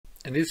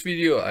In this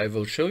video, I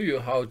will show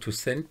you how to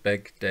send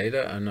back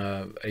data on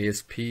a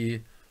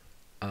ASP.NET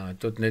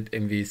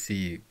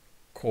MVC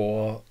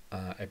core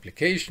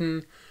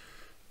application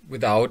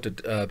without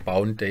a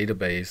bound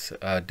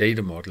database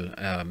data model.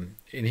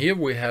 In here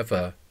we have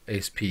a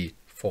ASP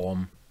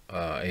form,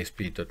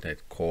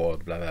 ASP.NET core,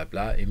 blah blah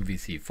blah,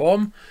 MVC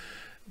form.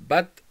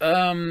 But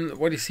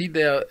what you see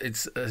there,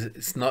 it's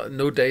not,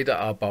 no data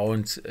are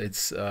bound.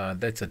 It's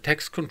that's a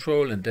text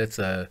control, and that's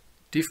a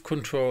div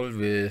control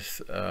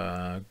with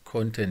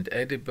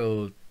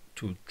Contenteditable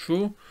to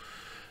true.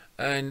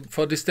 And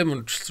for this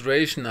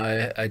demonstration,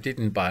 I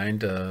didn't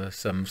bind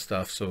some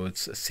stuff, so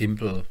it's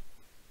simple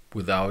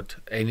without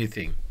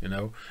anything, you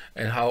know.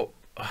 And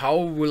how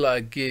will I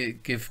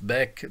give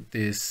back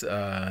this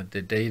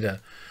the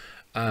data?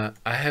 I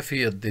have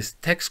here this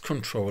text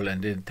control,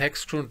 and in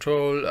text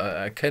control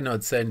I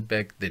cannot send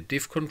back the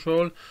div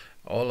control.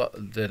 All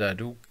that I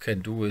can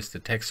do is the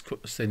text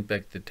send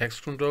back the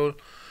text control,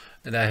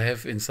 and I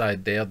have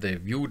inside there the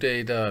view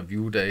data.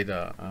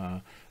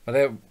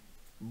 But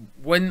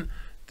when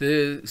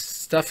the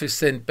stuff is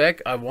sent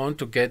back, I want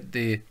to get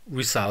the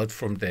result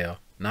from there,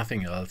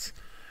 nothing else.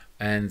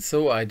 And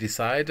so I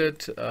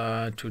decided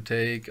to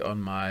take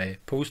on my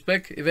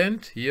Postback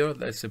event here.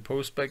 That's the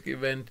Postback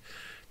event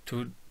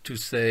to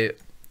say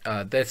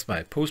that's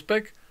my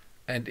Postback,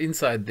 and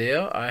inside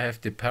there I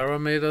have the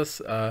parameters.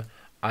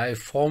 I have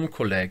form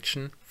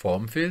collection,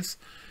 form fields.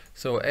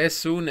 So as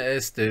soon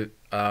as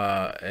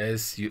I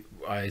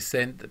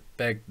send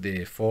back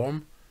the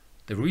form,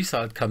 the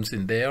result comes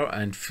in there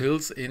and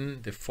fills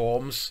in the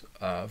forms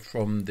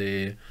from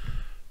the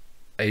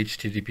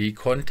HTTP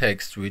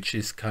context which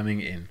is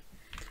coming in.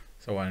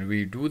 So when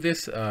we do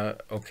this,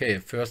 okay,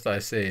 first I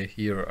say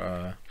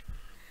here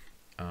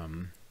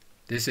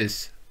this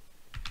is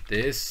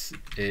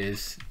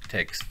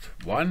text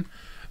 1.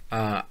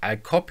 I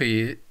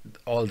copy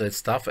all that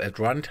stuff at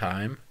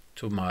runtime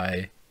to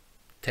my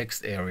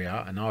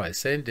TextArea, and now I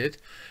send it.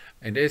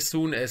 And as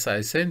soon as I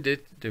send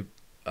it, the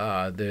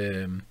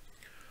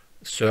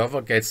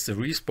server gets the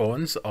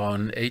response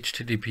on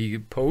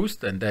HTTP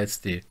post, and that's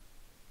the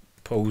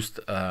post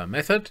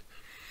method.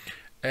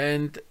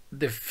 And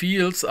the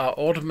fields are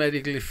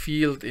automatically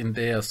filled in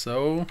there.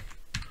 So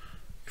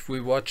if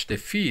we watch the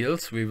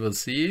fields, we will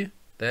see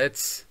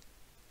that's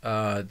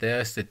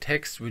there's the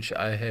text which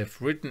I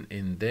have written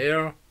in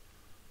there.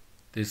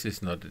 This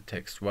is not the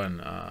text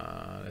one.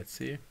 Let's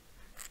see.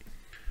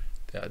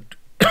 There are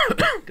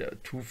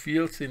two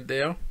fields in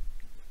there.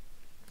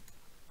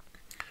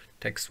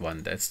 Text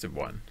 1, that's the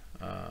one.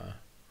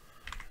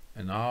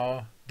 And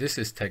now this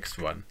is text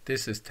 1.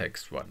 This is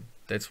text 1.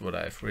 That's what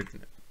I've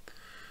written.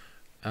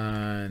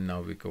 And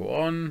now we go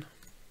on.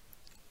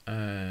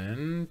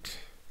 And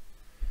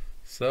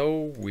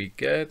so we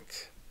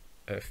get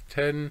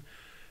F10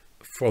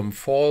 from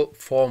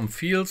form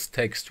fields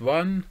text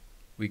 1.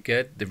 We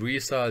get the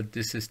result.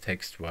 This is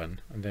text 1,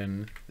 and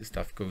then the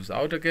stuff goes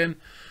out again.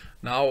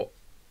 Now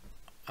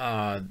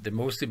the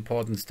most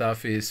important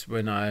stuff is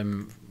when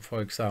I'm,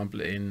 for example,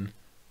 in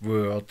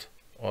Word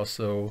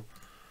also,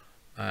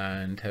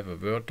 and have a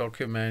Word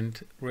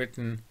document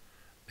written,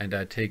 and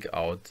I take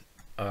out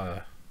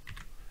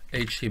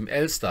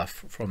HTML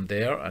stuff from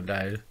there and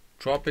I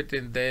drop it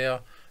in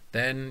there,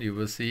 then you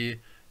will see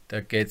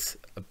that gets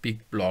a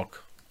big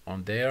block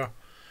on there.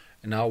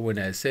 And now when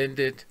I send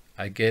it,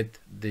 I get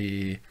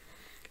the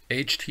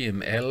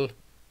HTML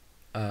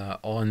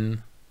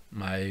on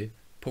my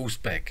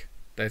Postback.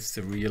 That's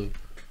the real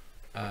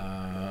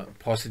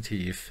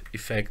positive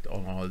effect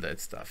on all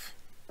that stuff.